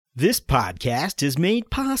This podcast is made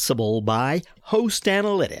possible by Host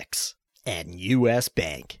Analytics and U.S.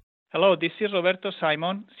 Bank. Hello, this is Roberto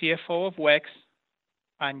Simon, CFO of WEX,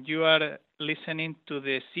 and you are listening to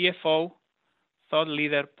the CFO Thought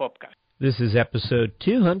Leader podcast. This is episode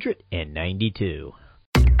 292.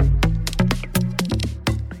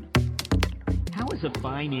 How as a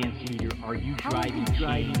finance leader are you driving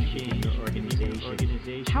change in your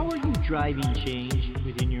organization? How are you driving change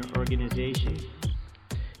within your organization?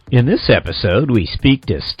 In this episode, we speak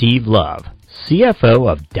to Steve Love,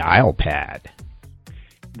 CFO of Dialpad.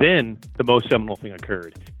 Then the most seminal thing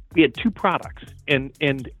occurred. We had two products, and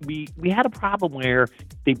we had a problem where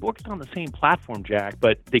they worked on the same platform, Jack,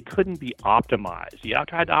 but they couldn't be optimized. You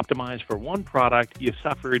tried to optimize for one product,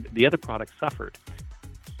 the other product suffered.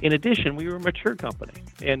 In addition, we were a mature company,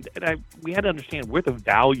 and we had to understand where the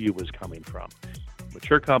value was coming from.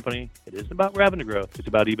 Mature company, it isn't about revenue growth, it's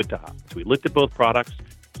about EBITDA. So we looked at both products,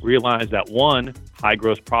 realized that one, high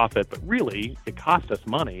gross profit, but really it cost us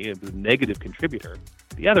money, it was a negative contributor.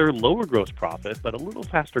 The other, lower gross profit, but a little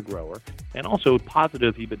faster grower, and also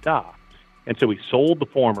positive EBITDA. And so we sold the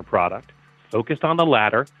former product, focused on the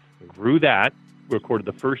latter, grew that, recorded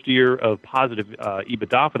the first year of positive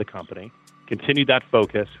EBITDA for the company, continued that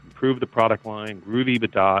focus, improved the product line, grew the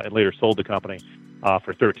EBITDA, and later sold the company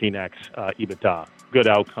for 13x EBITDA. Good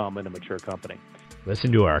outcome in a mature company.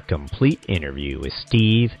 Listen to our complete interview with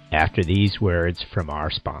Steve after these words from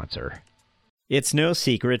our sponsor. It's no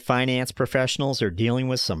secret finance professionals are dealing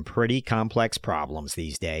with some pretty complex problems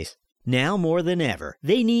these days. Now more than ever,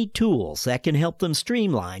 they need tools that can help them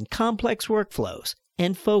streamline complex workflows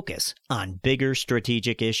and focus on bigger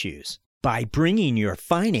strategic issues. By bringing your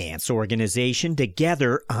finance organization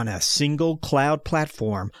together on a single cloud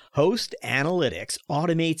platform, Host Analytics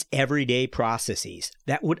automates everyday processes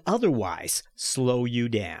that would otherwise slow you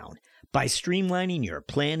down. By streamlining your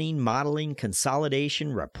planning, modeling,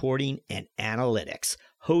 consolidation, reporting, and analytics,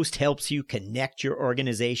 Host helps you connect your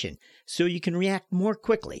organization so you can react more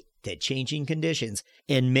quickly to changing conditions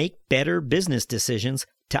and make better business decisions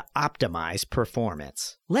to optimize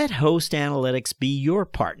performance. Let Host Analytics be your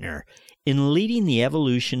partner in leading the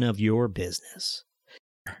evolution of your business.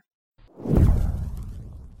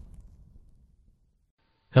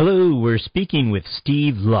 Hello, we're speaking with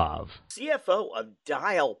Steve Love, CFO of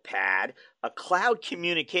Dialpad, a cloud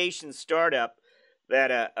communication startup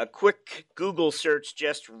that a quick Google search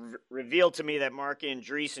just revealed to me that Mark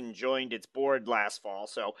Andreessen joined its board last fall.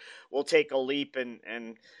 So we'll take a leap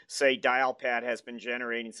and say Dialpad has been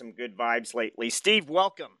generating some good vibes lately. Steve,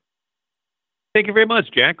 welcome. Thank you very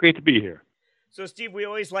much, Jack. Great to be here. So, Steve, we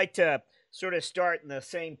always like to sort of start in the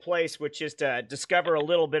same place, which is to discover a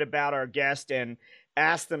little bit about our guest and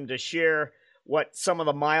ask them to share what some of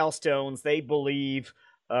the milestones they believe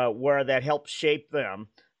were that helped shape them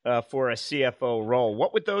for a CFO role.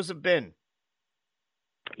 What would those have been?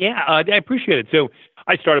 Yeah, I appreciate it. So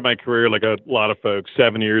I started my career like a lot of folks,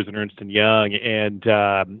 7 years in Ernst & Young, and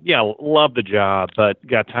loved the job, but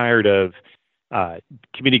got tired of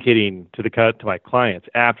communicating to my clients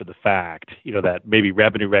after the fact, that maybe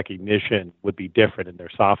revenue recognition would be different in their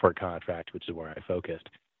software contract, which is where I focused,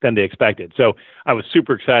 than they expected. So I was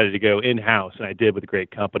super excited to go in-house, and I did with a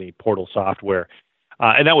great company, Portal Software,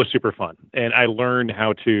 and that was super fun. And I learned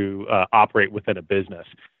how to operate within a business.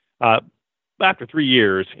 After 3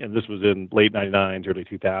 years, and this was in late 99s, early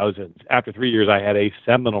 2000s, after 3 years, I had a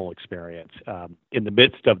seminal experience. In the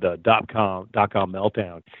midst of the dot-com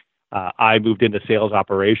meltdown, I moved into sales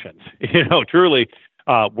operations, truly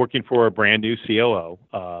working for a brand new COO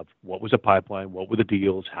of what was a pipeline, what were the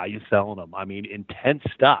deals, how you selling them. I mean, intense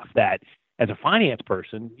stuff that as a finance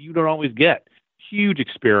person, you don't always get. Huge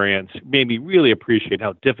experience, made me really appreciate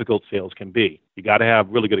how difficult sales can be. You got to have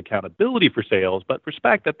really good accountability for sales, but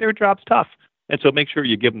respect that their job's tough. And so make sure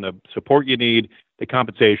you give them the support you need, the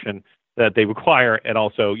compensation that they require, and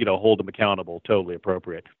also, hold them accountable, totally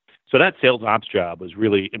appropriate. So that sales ops job was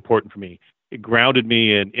really important for me. It grounded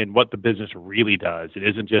me in what the business really does. It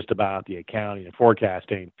isn't just about the accounting and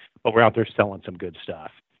forecasting, but we're out there selling some good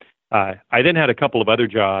stuff. I then had a couple of other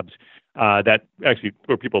jobs that actually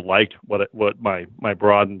where people liked what my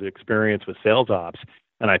broadened experience with sales ops,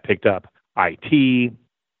 and I picked up IT,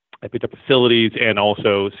 I picked up facilities, and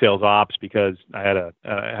also sales ops because I had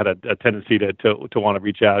a tendency to want to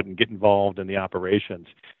reach out and get involved in the operations.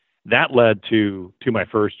 That led to my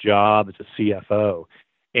first job as a CFO,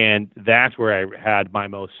 and that's where I had my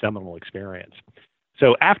most seminal experience.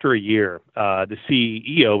 So after a year, the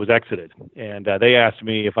CEO was exited, and they asked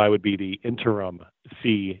me if I would be the interim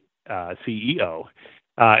CEO.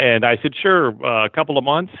 And I said, sure, a couple of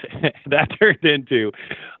months. That turned into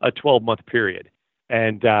a 12-month period.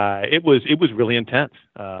 And it was really intense.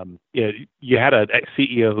 You had a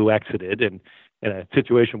CEO who exited, and in a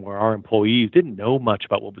situation where our employees didn't know much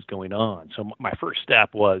about what was going on. So my first step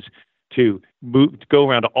was to go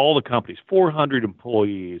around to all the companies, 400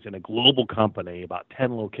 employees in a global company, about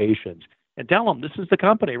 10 locations, and tell them this is the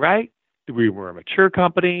company, right? We were a mature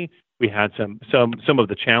company. We had some of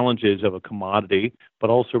the challenges of a commodity, but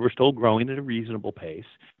also we're still growing at a reasonable pace.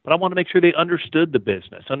 But I want to make sure they understood the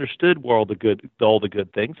business, understood where all the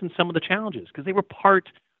good things and some of the challenges, because they were part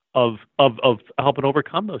of helping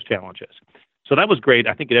overcome those challenges. So that was great.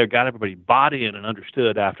 I think it got everybody bought in and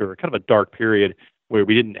understood after kind of a dark period where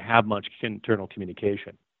we didn't have much internal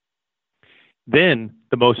communication. Then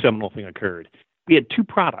the most seminal thing occurred. We had two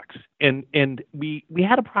products, and we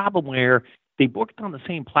had a problem where they worked on the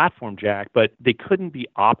same platform, Jack, but they couldn't be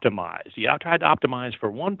optimized. You tried to optimize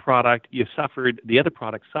for one product, the other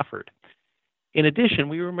product suffered. In addition,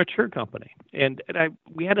 we were a mature company, and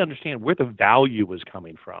we had to understand where the value was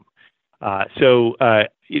coming from.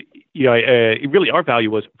 Really our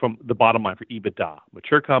value was from the bottom line for EBITDA.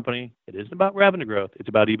 Mature company, it isn't about revenue growth, it's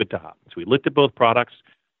about EBITDA. So we looked at both products,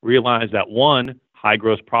 realized that one, high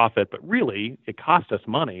gross profit, but really it cost us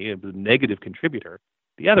money, it was a negative contributor.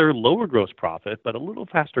 The other, lower gross profit, but a little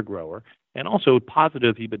faster grower, and also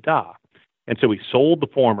positive EBITDA. And so we sold the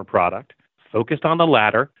former product, focused on the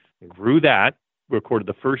latter, grew that, recorded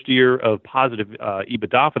the first year of positive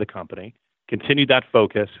EBITDA for the company, continued that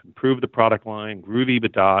focus, improved the product line, grew the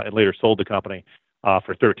EBITDA, and later sold the company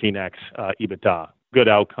for 13x EBITDA. Good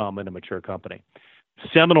outcome in a mature company.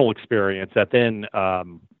 Seminal experience that then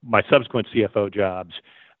my subsequent CFO jobs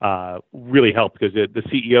really helped because the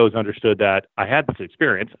CEOs understood that I had this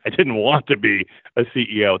experience. I didn't want to be a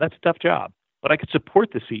CEO. That's a tough job. But I could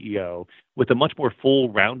support the CEO with a much more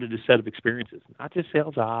full-rounded set of experiences, not just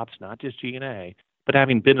sales ops, not just G&A, but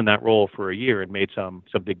having been in that role for a year and made some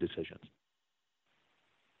big decisions.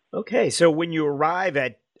 Okay, so when you arrive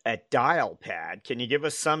at Dialpad, can you give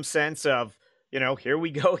us some sense of, here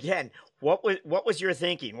we go again. What was your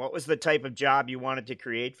thinking? What was the type of job you wanted to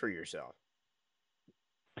create for yourself?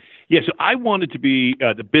 Yeah, so I wanted to be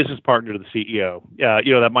the business partner to the CEO.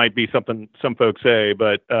 That might be something some folks say,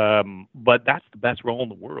 but that's the best role in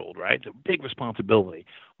the world, right? It's a big responsibility.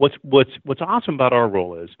 What's awesome about our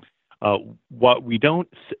role is what we don't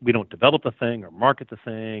develop the thing or market the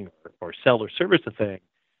thing or sell or service the thing,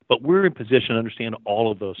 but we're in position to understand all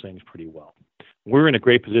of those things pretty well. We're in a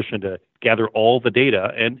great position to gather all the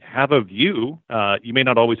data and have a view. You may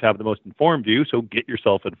not always have the most informed view, so get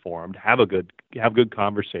yourself informed, have good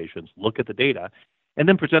conversations, look at the data, and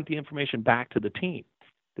then present the information back to the team.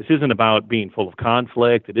 This isn't about being full of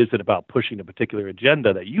conflict. It isn't about pushing a particular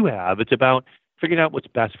agenda that you have. It's about figuring out what's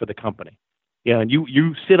best for the company. Yeah, and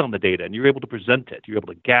you sit on the data and you're able to present it. You're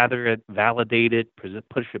able to gather it, validate it,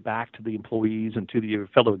 push it back to the employees and to your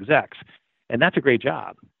fellow execs. And that's a great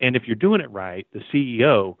job. And if you're doing it right, the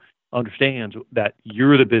CEO understands that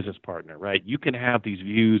you're the business partner, right? You can have these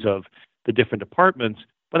views of the different departments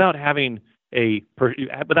without having a horse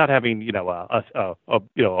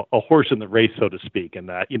in the race, so to speak, and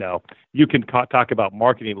that you can talk about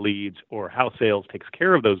marketing leads or how sales takes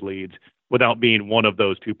care of those leads without being one of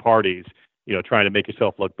those two parties, trying to make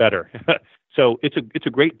yourself look better. So it's a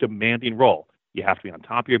great demanding role. You have to be on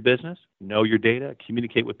top of your business, know your data,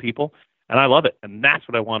 communicate with people. And I love it. And that's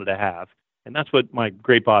what I wanted to have. And that's what my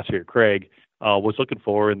great boss here, Craig, was looking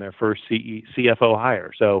for in their first CFO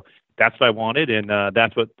hire. So that's what I wanted. And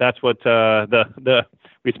that's what the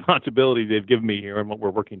responsibility they've given me here and what we're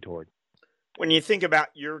working toward. When you think about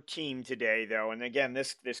your team today, though, and again,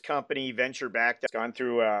 this company, venture-backed, has gone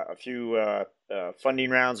through a few funding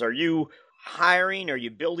rounds. Are you hiring? Are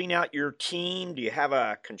you building out your team? Do you have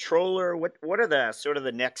a controller? What are the sort of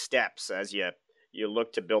the next steps as you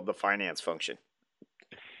look to build the finance function?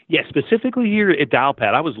 Yeah, specifically here at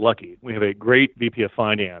Dialpad, I was lucky. We have a great VP of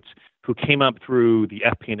finance who came up through the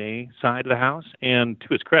FP&A side of the house, and to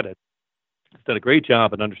his credit, has done a great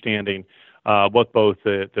job in understanding what both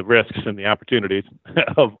the risks and the opportunities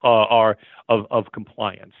are of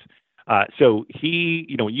compliance. So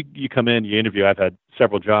he, when you come in, you interview. I've had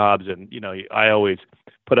several jobs, and I always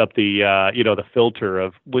put up the the filter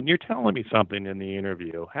of when you're telling me something in the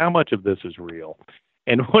interview, how much of this is real?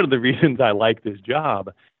 And one of the reasons I like this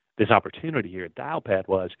job, this opportunity here at Dialpad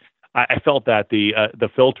was I felt that the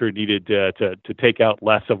filter needed to take out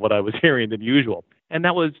less of what I was hearing than usual, and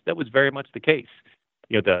that was very much the case.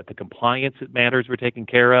 The compliance matters were taken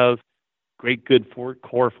care of, good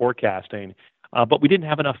core forecasting, but we didn't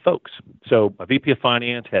have enough folks. So a VP of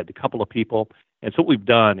finance had a couple of people, and so what we've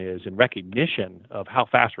done is in recognition of how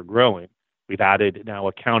fast we're growing, we've added now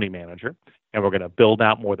a county manager, and we're going to build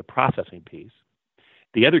out more of the processing piece.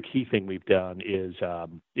 The other key thing we've done is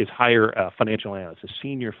hire a financial analyst, a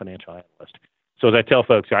senior financial analyst. So as I tell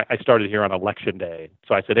folks, I started here on election day.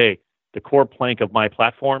 So I said, hey, the core plank of my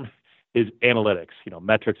platform is analytics,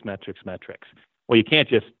 metrics. Well, you can't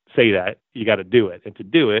just say that. You got to do it. And to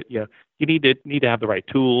do it, you need to have the right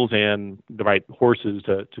tools and the right horses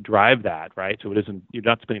to drive that, right? So you're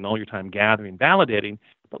not spending all your time gathering, validating,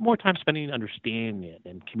 but more time spending understanding it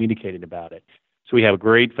and communicating about it. So we have a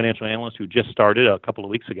great financial analyst who just started a couple of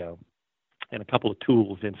weeks ago, and a couple of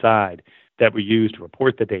tools inside that we use to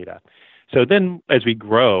report the data. So then as we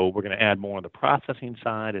grow, we're going to add more on the processing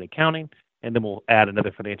side and accounting, and then we'll add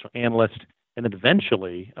another financial analyst. And then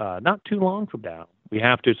eventually, not too long from now, we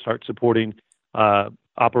have to start supporting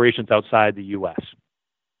operations outside the U.S.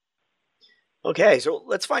 Okay, so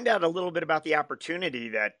let's find out a little bit about the opportunity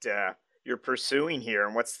that you're pursuing here,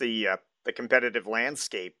 and what's the competitive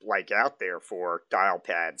landscape like out there for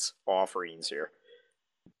Dialpad's offerings here.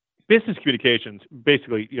 Business communications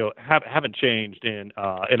basically, haven't changed in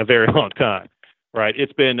a very long time, right?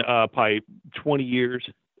 It's been probably 20 years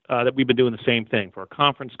that we've been doing the same thing. For a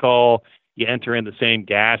conference call, you enter in the same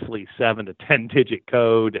ghastly 7 to 10 digit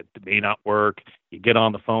code that may not work. You get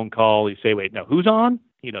on the phone call, you say, wait, now who's on?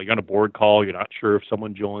 You're on a board call, you're not sure if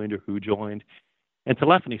someone joined or who joined. And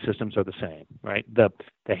telephony systems are the same, right? The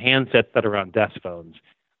handsets that are on desk phones,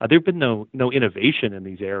 there have been no innovation in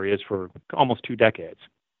these areas for almost 2 decades.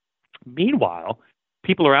 Meanwhile,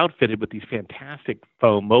 people are outfitted with these fantastic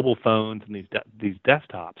mobile phones and these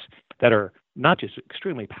desktops that are not just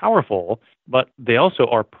extremely powerful, but they also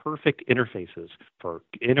are perfect interfaces for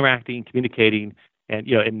interacting, communicating,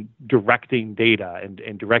 and directing data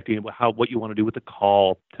and directing what you want to do with a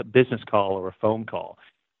call, a business call or a phone call.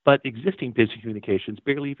 But existing business communications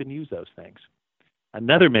barely even use those things.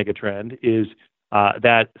 Another mega trend is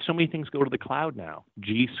that so many things go to the cloud now.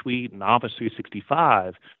 G Suite and Office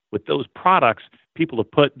 365, with those products, people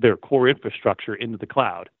have put their core infrastructure into the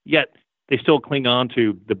cloud. Yet they still cling on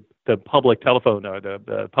to the public telephone or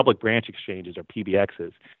the public branch exchanges or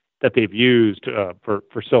PBXs that they've used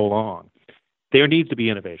for so long. There needs to be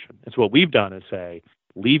innovation. And so what we've done is say,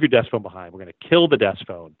 leave your desk phone behind. We're going to kill the desk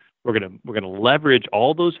phone. We're going to leverage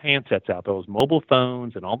all those handsets out, those mobile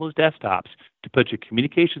phones and all those desktops to put your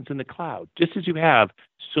communications in the cloud, just as you have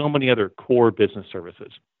so many other core business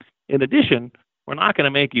services. In addition, we're not going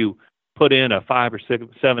to make you put in a 5 or 6,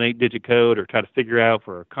 7, 8 digit code or try to figure out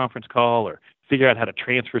for a conference call or figure out how to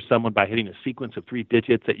transfer someone by hitting a sequence of 3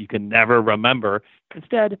 digits that you can never remember.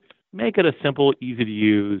 Instead, make it a simple, easy to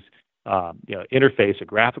use interface, a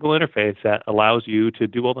graphical interface that allows you to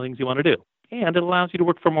do all the things you want to do. And it allows you to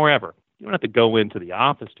work from wherever. You don't have to go into the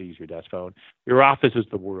office to use your desk phone. Your office is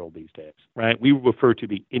the world these days, right? We refer to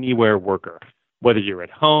the anywhere worker, whether you're at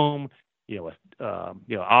home,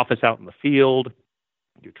 office out in the field,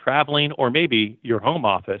 you're traveling, or maybe your home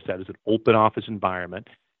office that is an open office environment.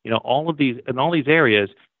 All of these in all these areas,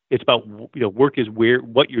 it's about work is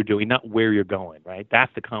what you're doing, not where you're going, right?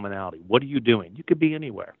 That's the commonality. What are you doing? You could be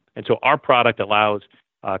anywhere. And so our product allows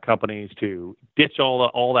companies to ditch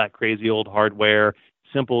all that crazy old hardware,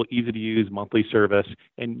 simple, easy to use monthly service,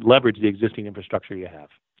 and leverage the existing infrastructure you have.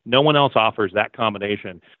 No one else offers that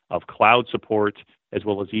combination of cloud support as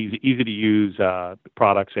well as easy to use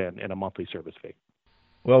products and a monthly service fee.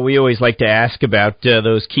 Well, we always like to ask about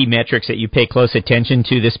those key metrics that you pay close attention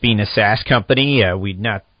to. This being a SaaS company, we'd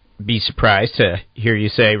not be surprised to hear you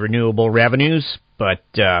say renewable revenues, but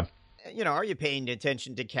are you paying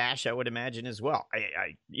attention to cash? I would imagine as well.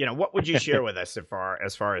 What would you share with us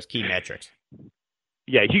as far as key metrics?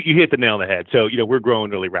 Yeah, you hit the nail on the head. So, we're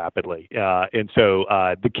growing really rapidly. And so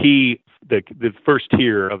the first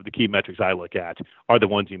tier of the key metrics I look at are the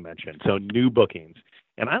ones you mentioned. So new bookings.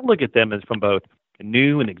 And I look at them as from both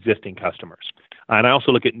new and existing customers. And I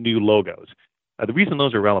also look at new logos. The reason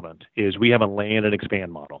those are relevant is we have a land and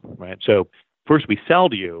expand model, right? So first we sell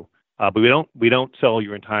to you, but we don't sell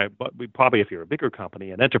your entire, but we probably, if you're a bigger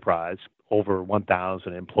company, an enterprise, over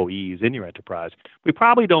 1,000 employees in your enterprise, we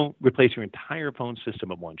probably don't replace your entire phone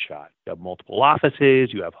system at one shot. You have multiple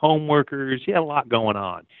offices, you have home workers, you have a lot going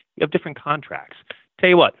on. You have different contracts. Tell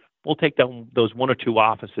you what, we'll take those 1 or 2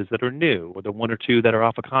 offices that are new or the 1 or 2 that are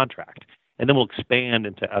off a contract, and then we'll expand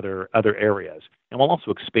into other areas. And we'll also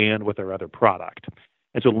expand with our other product.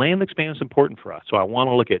 And so land and expand is important for us. So I want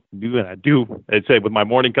to look at new, and I'd say with my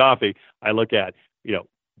morning coffee, I look at,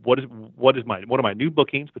 what are my new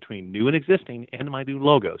bookings between new and existing and my new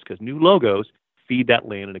logos, because new logos feed that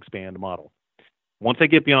land and expand model. Once I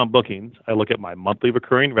get beyond bookings, I look at my monthly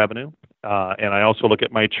recurring revenue, and I also look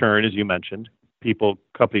at my churn, as you mentioned,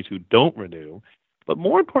 companies who don't renew. But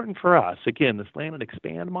more important for us, again, this land and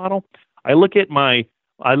expand model, I look at my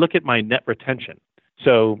net retention.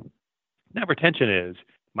 So net retention is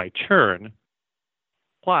my churn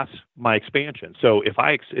plus my expansion. So if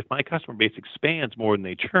my customer base expands more than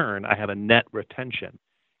they churn, I have a net retention.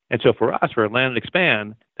 And so for us, for land and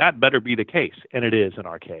expand, that better be the case, and it is in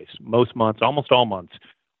our case. Most months, almost all months,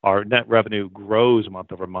 our net revenue grows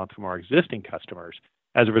month over month from our existing customers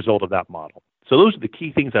as a result of that model. So those are the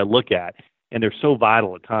key things I look at, and they're so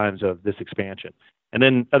vital at times of this expansion. And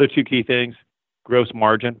then other two key things, gross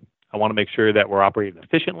margin. I want to make sure that we're operating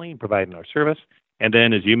efficiently and providing our service. And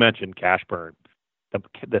then, as you mentioned, cash burn.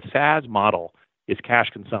 The SaaS model is cash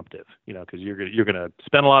consumptive, because you're going to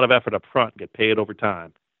spend a lot of effort up front and get paid over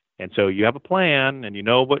time. And so you have a plan and you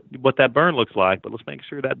know what that burn looks like, but let's make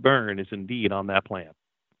sure that burn is indeed on that plan.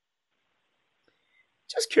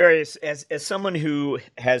 Just curious, as someone who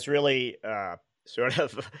has really sort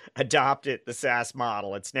of adopted the SaaS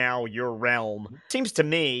model, it's now your realm. Seems to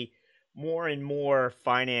me more and more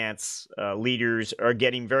finance leaders are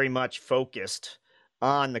getting very much focused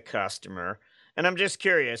on the customer. And I'm just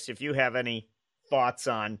curious if you have any thoughts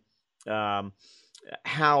on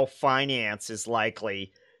how finance is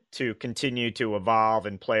likely to continue to evolve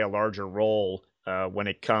and play a larger role when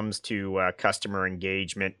it comes to customer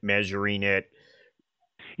engagement, measuring it.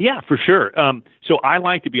 Yeah, for sure. So I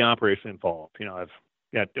like to be operationally involved. I've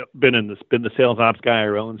been the sales ops guy,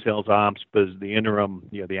 our own sales ops, was the interim,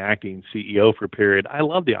 the acting CEO for a period. I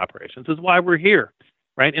love the operations. This is why we're here,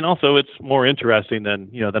 right? And also, it's more interesting than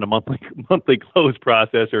a monthly close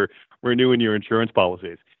process or renewing your insurance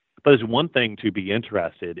policies. But it's one thing to be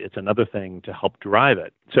interested; it's another thing to help drive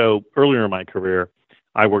it. So earlier in my career,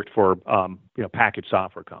 I worked for packaged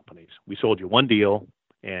software companies. We sold you one deal,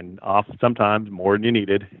 and sometimes more than you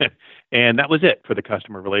needed, and that was it for the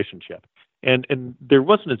customer relationship. And there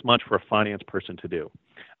wasn't as much for a finance person to do.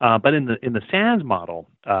 But in the SaaS model,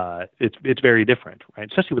 it's very different, right?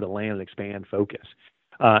 Especially with a land and expand focus.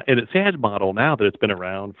 In the SaaS model, now that it's been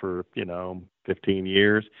around for 15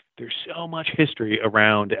 years, there's so much history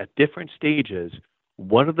around at different stages.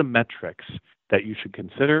 What are the metrics that you should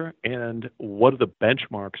consider, and what are the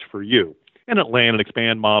benchmarks for you? And a land and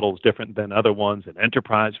expand model is different than other ones, and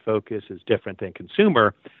enterprise focus is different than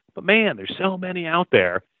consumer. But man, there's so many out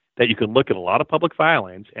there that you can look at a lot of public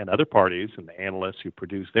filings and other parties and the analysts who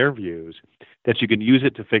produce their views, that you can use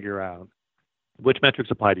it to figure out which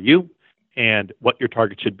metrics apply to you and what your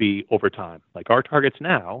target should be over time. Like our targets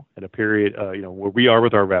now at a period, where we are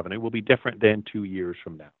with our revenue will be different than 2 years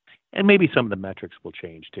from now. And maybe some of the metrics will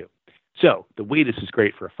change too. So the way this is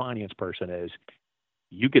great for a finance person is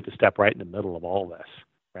you get to step right in the middle of all this,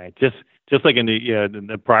 right? Just like in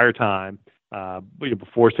the prior time,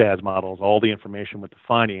 before SaaS models, all the information with the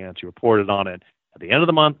finance, you reported on it at the end of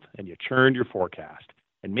the month, and you churned your forecast.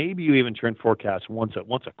 And maybe you even churn forecasts once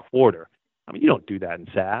a quarter. I mean, you don't do that in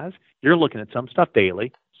SaaS. You're looking at some stuff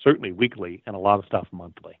daily, certainly weekly, and a lot of stuff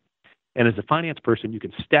monthly. And as a finance person, you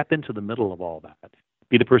can step into the middle of all that,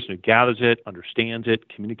 be the person who gathers it, understands it,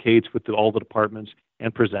 communicates with all the departments,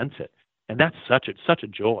 and presents it. And that's such a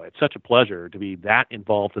joy. It's such a pleasure to be that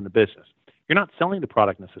involved in the business. You're not selling the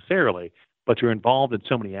product necessarily, but you're involved in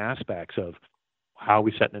so many aspects of how are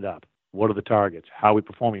we setting it up? What are the targets? How are we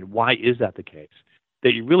performing? Why is that the case?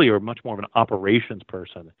 That you really are much more of an operations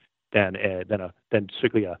person than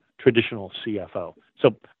strictly a traditional CFO.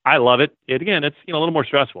 So I love it. Again, it's a little more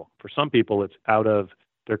stressful. For some people, it's out of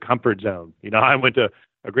their comfort zone. I went to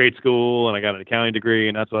a great school and I got an accounting degree,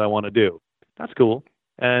 and that's what I want to do. That's cool.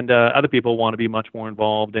 And other people want to be much more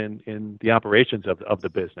involved in the operations of the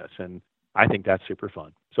business, and I think that's super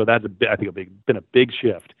fun. So that's been a big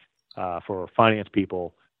shift for finance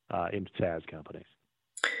people in SaaS companies.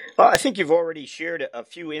 Well, I think you've already shared a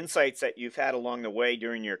few insights that you've had along the way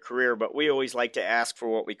during your career, but we always like to ask for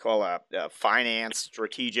what we call a finance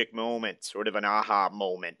strategic moment, sort of an aha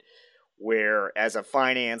moment, where as a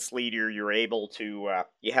finance leader, you're able to,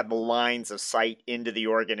 you have the lines of sight into the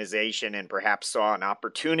organization and perhaps saw an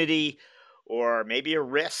opportunity or maybe a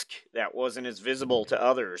risk that wasn't as visible to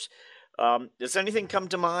others. Does anything come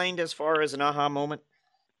to mind as far as an aha moment?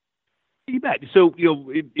 You bet. So,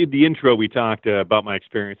 in the intro, we talked about my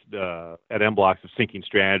experience at MBlocks of syncing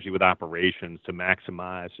strategy with operations to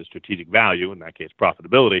maximize the strategic value, in that case,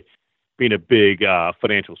 profitability, being a big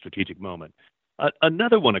financial strategic moment.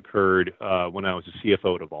 Another one occurred when I was a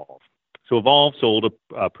CFO at Evolve. So Evolve sold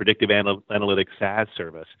a predictive analytics SaaS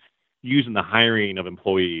service using the hiring of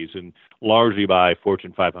employees and largely by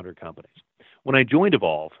Fortune 500 companies. When I joined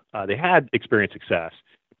Evolve, they had experienced success,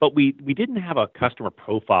 but we didn't have a customer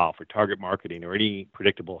profile for target marketing or any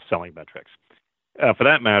predictable selling metrics. for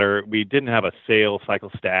that matter, we didn't have a sales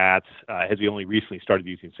cycle stats as we only recently started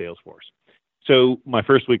using Salesforce. So my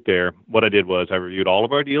first week there, what I did was I reviewed all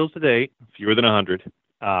of our deals to date, fewer than 100,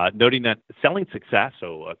 noting that selling success,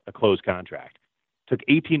 so a closed contract, took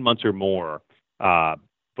 18 months or more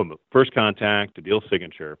from the first contact to deal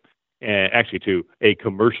signature, and actually to a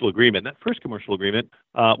commercial agreement. That first commercial agreement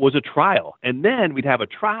was a trial, and then we'd have a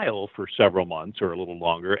trial for several months or a little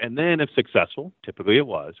longer, and then if successful, typically it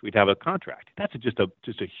was, we'd have a contract. That's just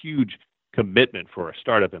a huge commitment for a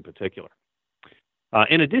startup in particular.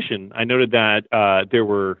 In addition, I noted that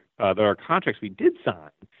that our contracts we did sign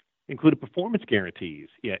included performance guarantees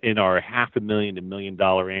in our $500,000 to $1 million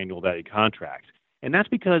annual value contracts. And that's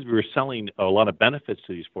because we were selling a lot of benefits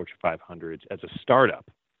to these Fortune 500s as a startup.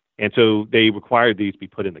 And so they required these be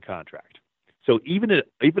put in the contract. So even at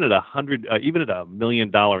 $1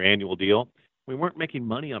 million annual deal, we weren't making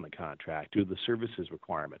money on the contract due to the services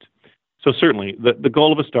requirement. So certainly the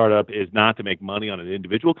goal of a startup is not to make money on an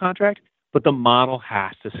individual contract, but the model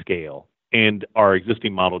has to scale, and our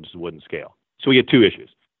existing model just wouldn't scale. So we had two issues.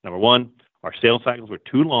 Number one, our sales cycles were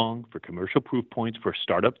too long for commercial proof points for a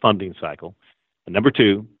startup funding cycle. And number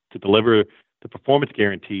two, to deliver the performance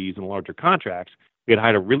guarantees and larger contracts, we had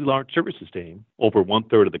hired a really large services team, over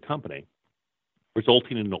 1/3 of the company,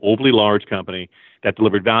 resulting in an overly large company that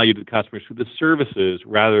delivered value to the customers through the services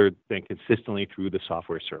rather than consistently through the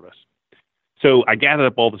software service. So I gathered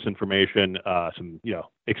up all this information, some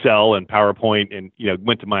Excel and PowerPoint, and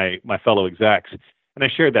went to my fellow execs, and I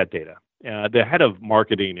shared that data. The head of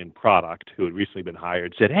marketing and product, who had recently been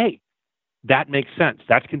hired, said, "Hey, that makes sense.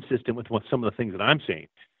 That's consistent with some of the things that I'm seeing."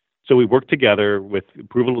 So we worked together with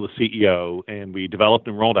approval of the CEO, and we developed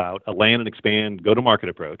and rolled out a land and expand go-to-market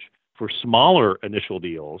approach for smaller initial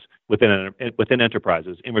deals within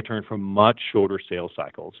enterprises in return for much shorter sales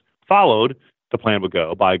cycles, followed, the plan would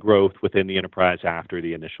go, by growth within the enterprise after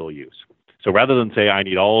the initial use. So rather than say, I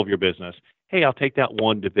need all of your business, hey, I'll take that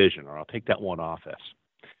one division or I'll take that one office.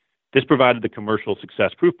 This provided the commercial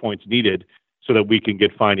success proof points needed so that we can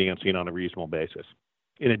get financing on a reasonable basis.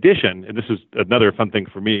 In addition, and this is another fun thing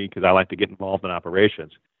for me because I like to get involved in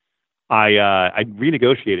operations, I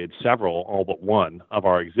renegotiated several, all but one, of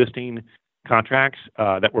our existing contracts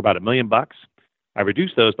that were about $1 million. I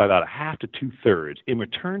reduced those by about 1/2 to 2/3 in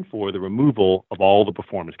return for the removal of all the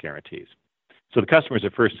performance guarantees. So the customers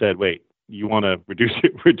at first said, wait, you want to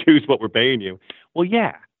reduce what we're paying you? Well,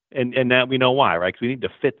 yeah. And now we know why, right? Because we need to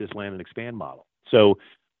fit this land and expand model. So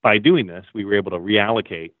by doing this, we were able to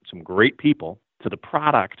reallocate some great people to the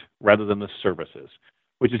product rather than the services,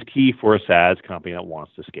 which is key for a SaaS company that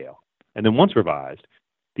wants to scale. And then once revised,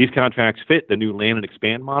 these contracts fit the new land and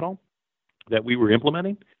expand model that we were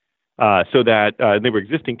implementing. So that they were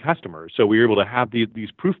existing customers. So we were able to have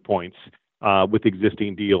these proof points with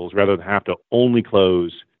existing deals rather than have to only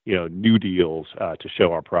close new deals to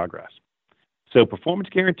show our progress. So performance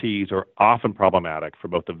guarantees are often problematic for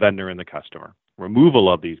both the vendor and the customer. Removal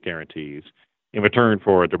of these guarantees in return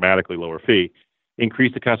for a dramatically lower fee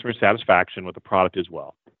increased the customer satisfaction with the product as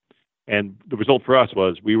well. And the result for us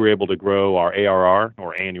was we were able to grow our ARR,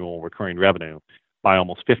 or annual recurring revenue, by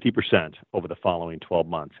almost 50% over the following 12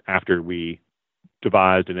 months after we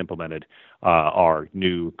devised and implemented our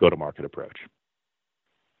new go-to-market approach.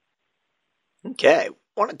 Okay.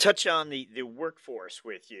 I want to touch on the workforce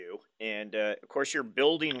with you. And, of course, you're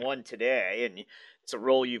building one today, and it's a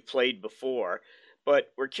role you've played before.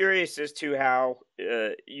 But we're curious as to how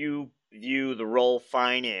you view the role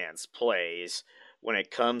finance plays when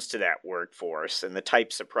it comes to that workforce and the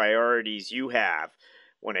types of priorities you have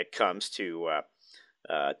when it comes to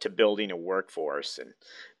building a workforce and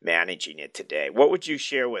managing it today. What would you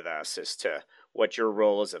share with us as to what your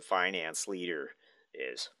role as a finance leader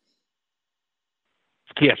is?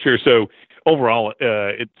 Yeah, sure. So overall,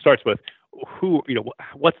 it starts with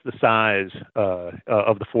what's the size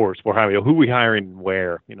of the force we're hiring? Who are we hiring and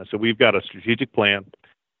where? So we've got a strategic plan.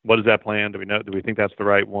 What is that plan? Do we think that's the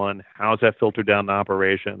right one? How is that filtered down to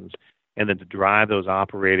operations? And then to drive those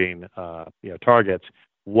operating targets,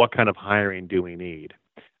 what kind of hiring do we need?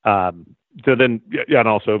 So then, and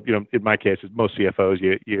also, in my case, as most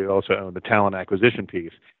CFOs, you also own the talent acquisition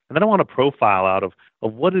piece. And then I want a profile out of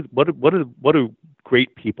what do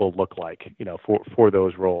great people look like, for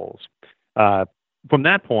those roles. From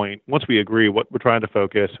that point, once we agree what we're trying to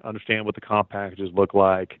focus, understand what the comp packages look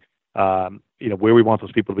like, where we want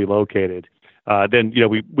those people to be located, then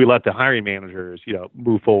we let the hiring managers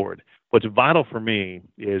move forward. What's vital for me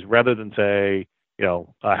is rather than say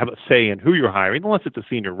have a say in who you're hiring, unless it's a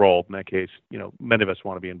senior role. In that case, many of us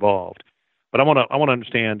want to be involved. But I want to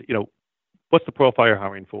understand, what's the profile you're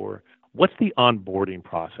hiring for? what's the onboarding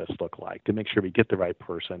process look like to make sure we get the right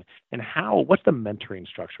person, and what's the mentoring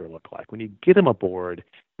structure look like when you get them aboard,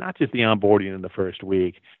 not just the onboarding in the first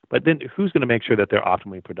week, but then who's going to make sure that they're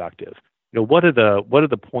optimally productive? What are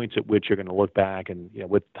the points at which you're going to look back and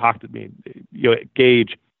talk to me,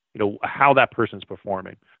 gauge how that person's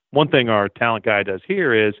performing. One thing our talent guy does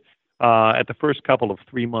here is at the first couple of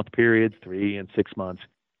 3-month periods, 3 and 6 months,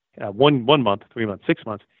 1 month, 3 months, 6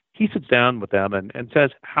 months, he sits down with them and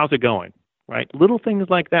says, how's it going? Right? Little things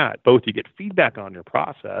like that. Both you get feedback on your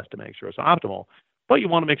process to make sure it's optimal, but you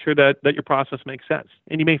want to make sure that your process makes sense.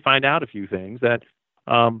 And you may find out a few things that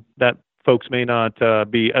that folks may not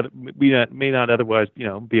may not otherwise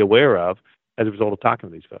be aware of as a result of talking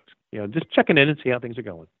to these folks. Just checking in and see how things are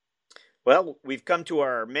going. Well, we've come to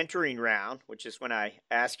our mentoring round, which is when I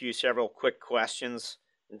ask you several quick questions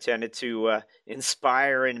intended to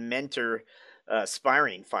inspire and mentor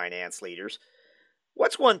aspiring finance leaders.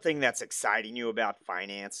 What's one thing that's exciting you about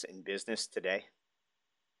finance and business today?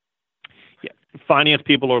 Yeah, finance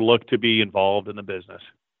people are looked to be involved in the business,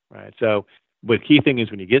 right? So the key thing is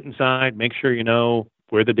when you get inside, make sure you know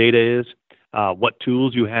where the data is, what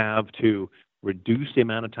tools you have to reduce the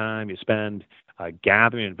amount of time you spend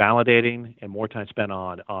gathering and validating, and more time spent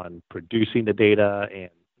on producing the data and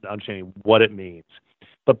understanding what it means.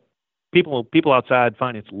 But people outside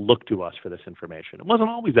finance look to us for this information. It wasn't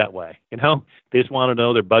always that way. They just want to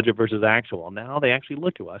know their budget versus actual. Now they actually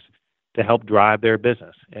look to us to help drive their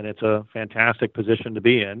business, and it's a fantastic position to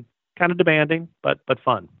be in. Kind of demanding, but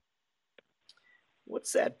fun.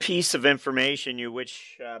 What's that piece of information you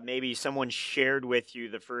wish maybe someone shared with you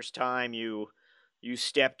the first time you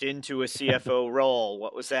stepped into a CFO role?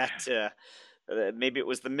 What was that? Maybe it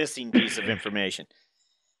was the missing piece of information.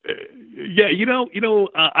 Yeah,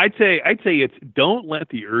 I'd say it's don't let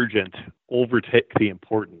the urgent overtake the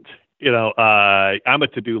important. I'm a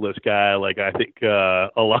to-do list guy, like I think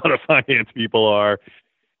a lot of finance people are,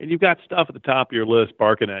 and you've got stuff at the top of your list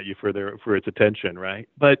barking at you for its attention, right?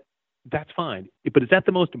 But that's fine. But is that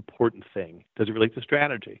the most important thing? Does it relate to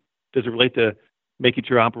strategy? Does it relate to making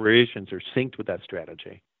sure operations are synced with that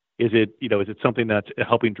strategy? Is it something that's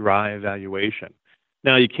helping drive valuation?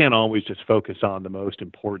 Now, you can't always just focus on the most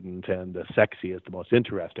important and the sexiest, the most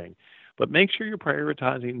interesting, but make sure you're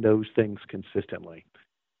prioritizing those things consistently.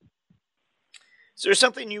 Is there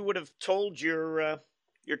something you would have told your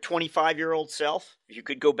 25-year-old self if you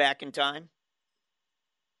could go back in time?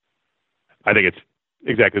 I think it's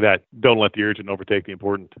exactly that. Don't let the urgent overtake the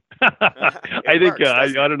important. I think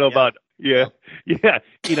I don't know about yeah.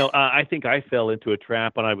 I think I fell into a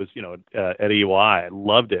trap when I was at EY. I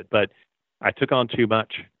loved it, but I took on too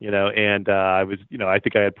much, and I was I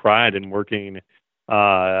think I had pride in working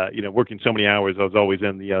working so many hours. I was always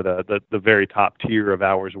in the very top tier of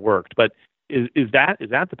hours worked. But is that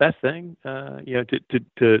the best thing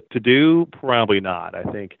to do? Probably not. I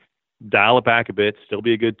think dial it back a bit, still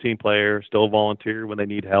be a good team player, still volunteer when they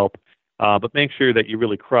need help, but make sure that you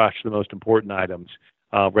really crush the most important items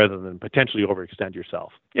rather than potentially overextend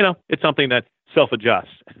yourself. It's something that self-adjusts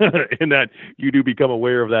and that you do become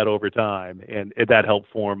aware of that over time, and that helped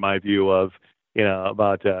form my view of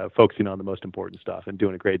about focusing on the most important stuff and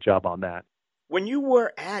doing a great job on that. When you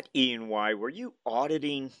were at E&Y, were you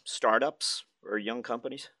auditing startups or young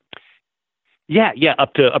companies? Yeah,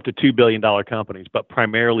 up to $2 billion companies, but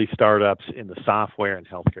primarily startups in the software and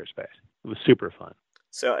healthcare space. It was super fun.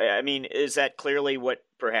 So, I mean, is that clearly what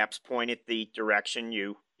perhaps pointed the direction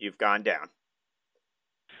you've gone down?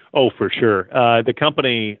 Oh, for sure. The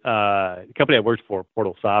company I worked for,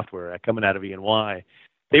 Portal Software, coming out of E&Y,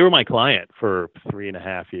 they were my client for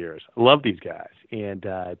 3.5 years. I love these guys, and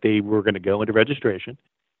they were going to go into registration.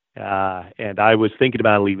 And I was thinking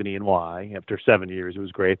about leaving E&Y after 7 years. It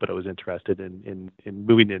was great, but I was interested in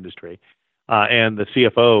moving the industry. And the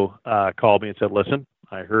CFO called me and said, "Listen,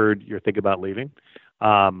 I heard you're thinking about leaving.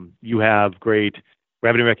 You have great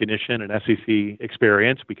revenue recognition and SEC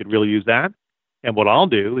experience. We could really use that. And what I'll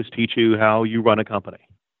do is teach you how you run a company."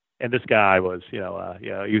 And this guy was, he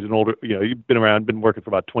was an older, he'd been working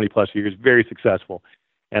for about 20 plus years, very successful.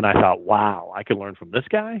 And I thought, wow, I could learn from this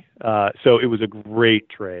guy. So it was a great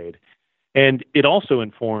trade. And it also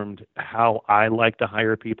informed how I like to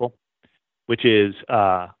hire people, which is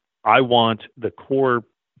I want the core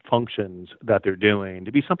functions that they're doing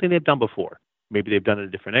to be something they've done before. Maybe they've done it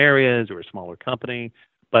in different areas or a smaller company,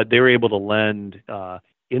 but they're able to lend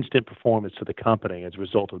instant performance to the company as a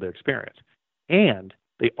result of their experience. And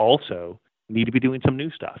they also need to be doing some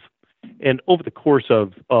new stuff. And over the course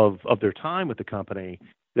of their time with the company,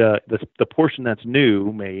 the portion that's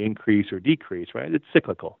new may increase or decrease, right? It's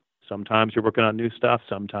cyclical. Sometimes you're working on new stuff.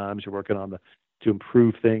 Sometimes you're working on to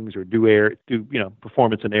improve things or do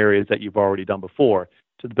performance in areas that you've already done before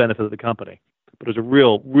to the benefit of the company. But it was a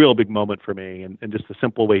real big moment for me, and just the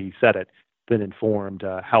simple way he said it then informed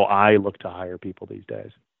how I look to hire people these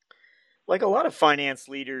days. Like a lot of finance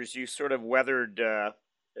leaders, you sort of weathered,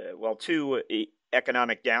 two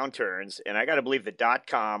economic downturns. And I got to believe the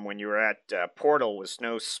dot-com when you were at Portal was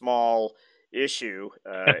no small issue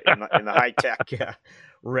in the high-tech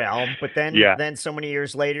realm. But then so many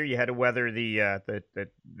years later, you had to weather the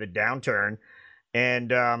downturn.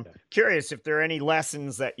 And curious if there are any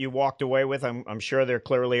lessons that you walked away with. I'm sure there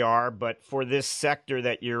clearly are. But for this sector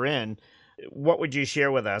that you're in, what would you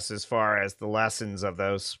share with us as far as the lessons of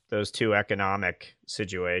those two economic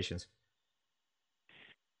situations?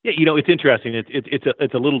 Yeah, it's interesting.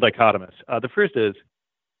 It's a little dichotomous. The first is,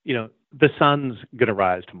 the sun's going to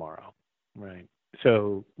rise tomorrow, right?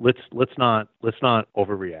 So let's not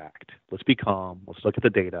overreact. Let's be calm. Let's look at the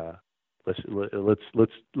data.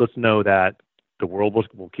 Let's know that the world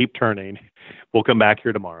will keep turning. We'll come back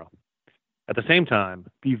here tomorrow. At the same time,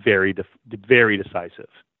 be very decisive.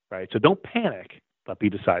 Right. So don't panic, but be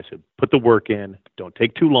decisive. Put the work in. Don't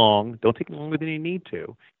take too long. Don't take longer than you need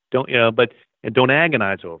to. Don't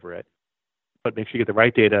agonize over it. But make sure you get the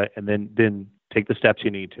right data, and then take the steps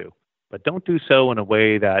you need to. But don't do so in a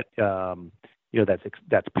way that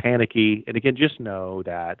that's panicky. And again, just know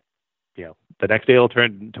that the next day will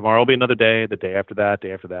turn. Tomorrow will be another day. The day after that,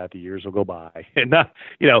 the years will go by, and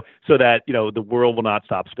so that the world will not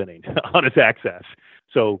stop spinning on its axis.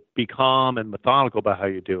 So be calm and methodical about how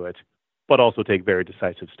you do it, but also take very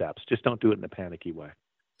decisive steps. Just don't do it in a panicky way.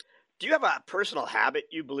 Do you have a personal habit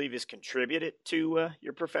you believe has contributed to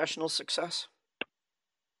your professional success?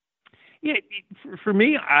 Yeah, for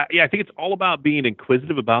me, I think it's all about being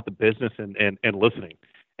inquisitive about the business and listening.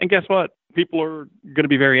 And guess what? People are going to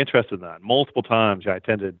be very interested in that. Multiple times I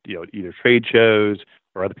attended either trade shows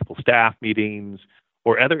or other people's staff meetings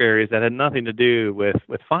or other areas that had nothing to do with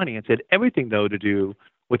finance. It had everything, though, to do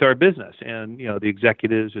with our business. And, the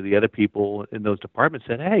executives or the other people in those departments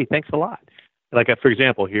said, hey, thanks a lot. Like, for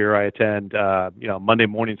example, here I attend, Monday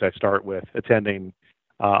mornings I start with attending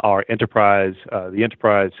our enterprise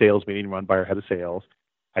sales meeting run by our head of sales.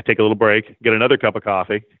 I take a little break, get another cup of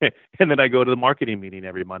coffee, and then I go to the marketing meeting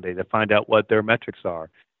every Monday to find out what their metrics are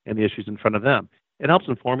and the issues in front of them. It helps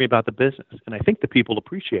inform me about the business. And I think the people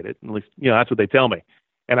appreciate it. At least, that's what they tell me.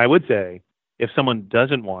 And I would say, if someone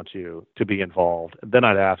doesn't want you to be involved, then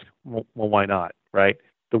I'd ask, well, why not, right?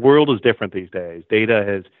 The world is different these days. Data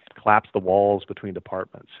has collapsed the walls between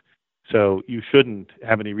departments. So you shouldn't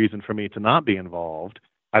have any reason for me to not be involved.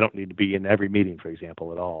 I don't need to be in every meeting, for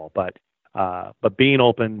example, at all. But being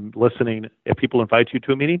open, listening, if people invite you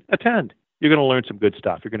to a meeting, attend. You're going to learn some good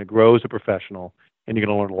stuff. You're going to grow as a professional, and you're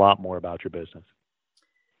going to learn a lot more about your business.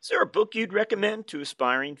 Is there a book you'd recommend to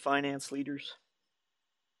aspiring finance leaders?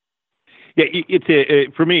 Yeah,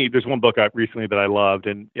 for me. There's one book recently that I loved,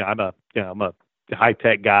 and I'm a high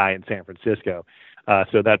tech guy in San Francisco,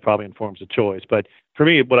 so that probably informs the choice. But for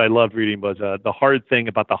me, what I loved reading was "The Hard Thing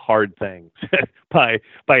About the Hard Things" by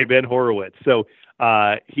Ben Horowitz. So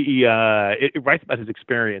it writes about his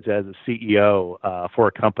experience as a CEO for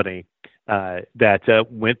a company that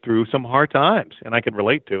went through some hard times, and I can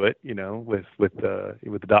relate to it, with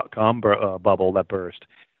the dot-com bubble that burst.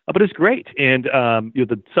 But it's great, and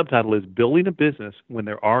the subtitle is "Building a Business When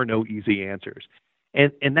There Are No Easy Answers,"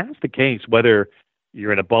 and that's the case whether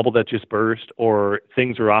you're in a bubble that just burst or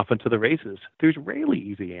things are off into the races. There's rarely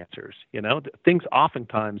easy answers. Things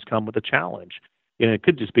oftentimes come with a challenge. It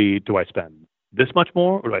could just be, do I spend this much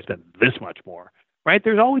more or do I spend this much more? Right?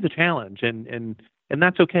 There's always a challenge, and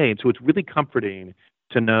that's okay. And so it's really comforting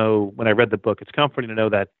to know, when I read the book, it's comforting to know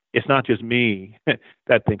that it's not just me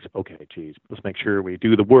that thinks, okay, geez, let's make sure we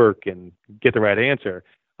do the work and get the right answer,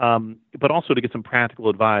 but also to get some practical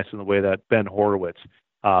advice in the way that Ben Horowitz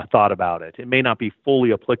thought about it. It may not be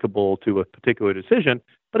fully applicable to a particular decision,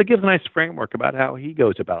 but it gives a nice framework about how he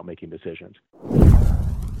goes about making decisions.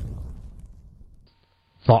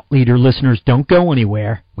 Thought Leader listeners, don't go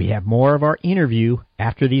anywhere. We have more of our interview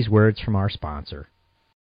after these words from our sponsor.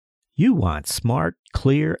 You want smart,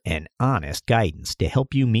 clear, and honest guidance to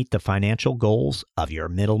help you meet the financial goals of your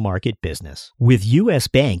middle market business. With U.S.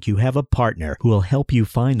 Bank, you have a partner who will help you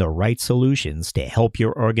find the right solutions to help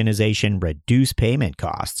your organization reduce payment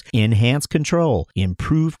costs, enhance control,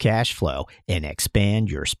 improve cash flow, and expand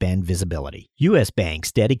your spend visibility. U.S.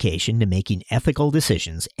 Bank's dedication to making ethical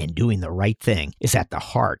decisions and doing the right thing is at the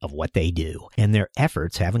heart of what they do, and their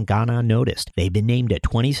efforts haven't gone unnoticed. They've been named a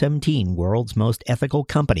 2017 World's Most Ethical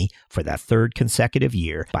Company for the third consecutive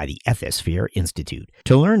year by the Ethisphere Institute.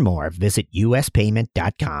 To learn more, visit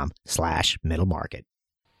uspayment.com/middle-market.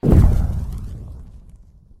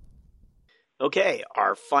 Okay,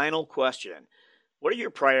 our final question. What are your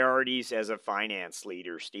priorities as a finance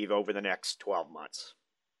leader, Steve, over the next 12 months?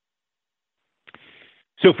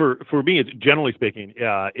 So for me, it's generally speaking,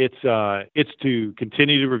 it's to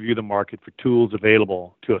continue to review the market for tools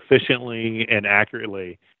available to efficiently and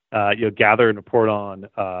accurately gather and report on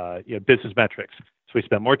business metrics. So we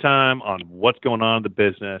spend more time on what's going on in the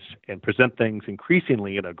business and present things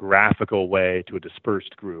increasingly in a graphical way to a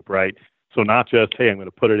dispersed group, right? So not just, hey, I'm going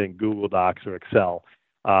to put it in Google Docs or Excel,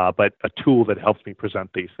 but a tool that helps me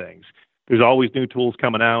present these things. There's always new tools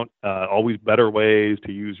coming out, always better ways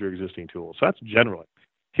to use your existing tools. So that's generally.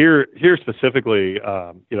 Here specifically,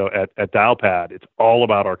 at Dialpad, it's all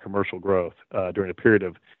about our commercial growth during a period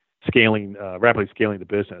of rapidly scaling the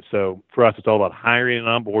business. So for us, it's all about hiring and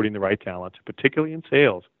onboarding the right talent, particularly in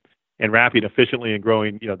sales, and wrapping efficiently and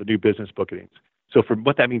growing, the new business bookings. So for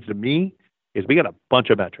what that means to me is we got a bunch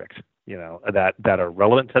of metrics, that are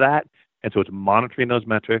relevant to that. And so it's monitoring those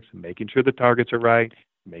metrics, making sure the targets are right,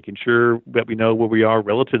 making sure that we know where we are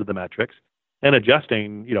relative to the metrics, and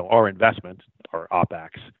adjusting, our investments, our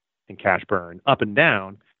OpEx and cash burn up and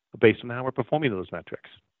down based on how we're performing those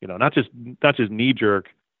metrics. Not just knee jerk,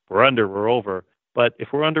 we're under, we're over, but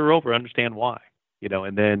if we're under or over, understand why.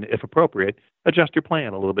 And then if appropriate, adjust your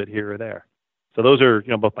plan a little bit here or there. So those are,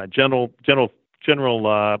 both my general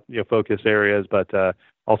focus areas, but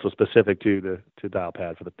also specific to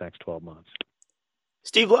Dialpad for the next 12 months.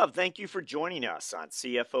 Steve Love, thank you for joining us on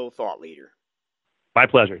CFO Thought Leader. My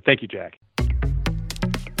pleasure. Thank you, Jack.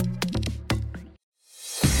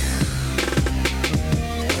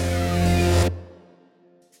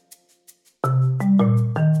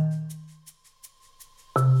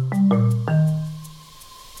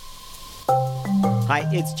 Hi,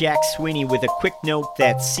 it's Jack Sweeney with a quick note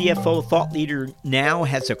that CFO Thought Leader now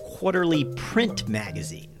has a quarterly print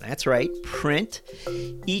magazine. That's right, print.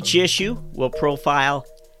 Each issue will profile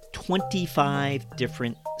 25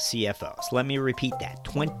 different CFOs. Let me repeat that,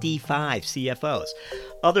 25 CFOs.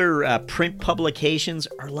 Other print publications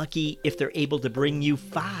are lucky if they're able to bring you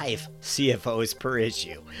 5 CFOs per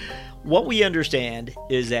issue. What we understand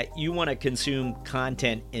is that you want to consume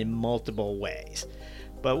content in multiple ways.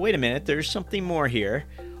 But wait a minute, there's something more here.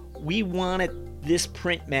 We wanted this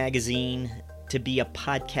print magazine to be a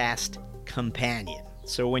podcast companion.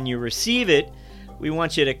 So when you receive it, we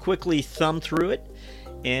want you to quickly thumb through it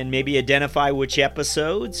and maybe identify which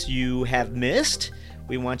episodes you have missed.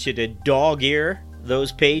 We want you to dog-ear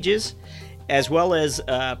those pages, as well as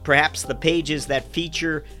perhaps the pages that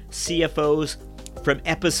feature CFOs from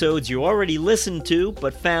episodes you already listened to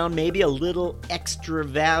but found maybe a little extra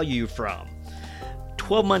value from.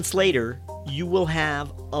 12 months later, you will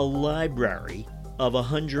have a library of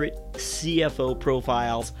 100 CFO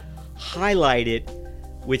profiles highlighted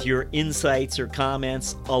with your insights or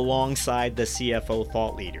comments alongside the CFO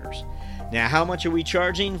thought leaders. Now, how much are we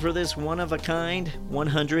charging for this one-of-a-kind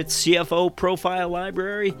 100 CFO profile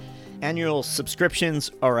library? Annual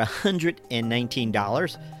subscriptions are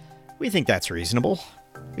 $119. We think that's reasonable.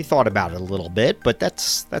 We thought about it a little bit, but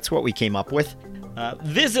that's what we came up with.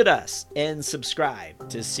 Visit us and subscribe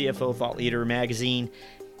to CFO Thought Leader magazine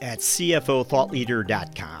at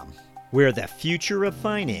cfothoughtleader.com, where the future of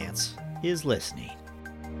finance is listening.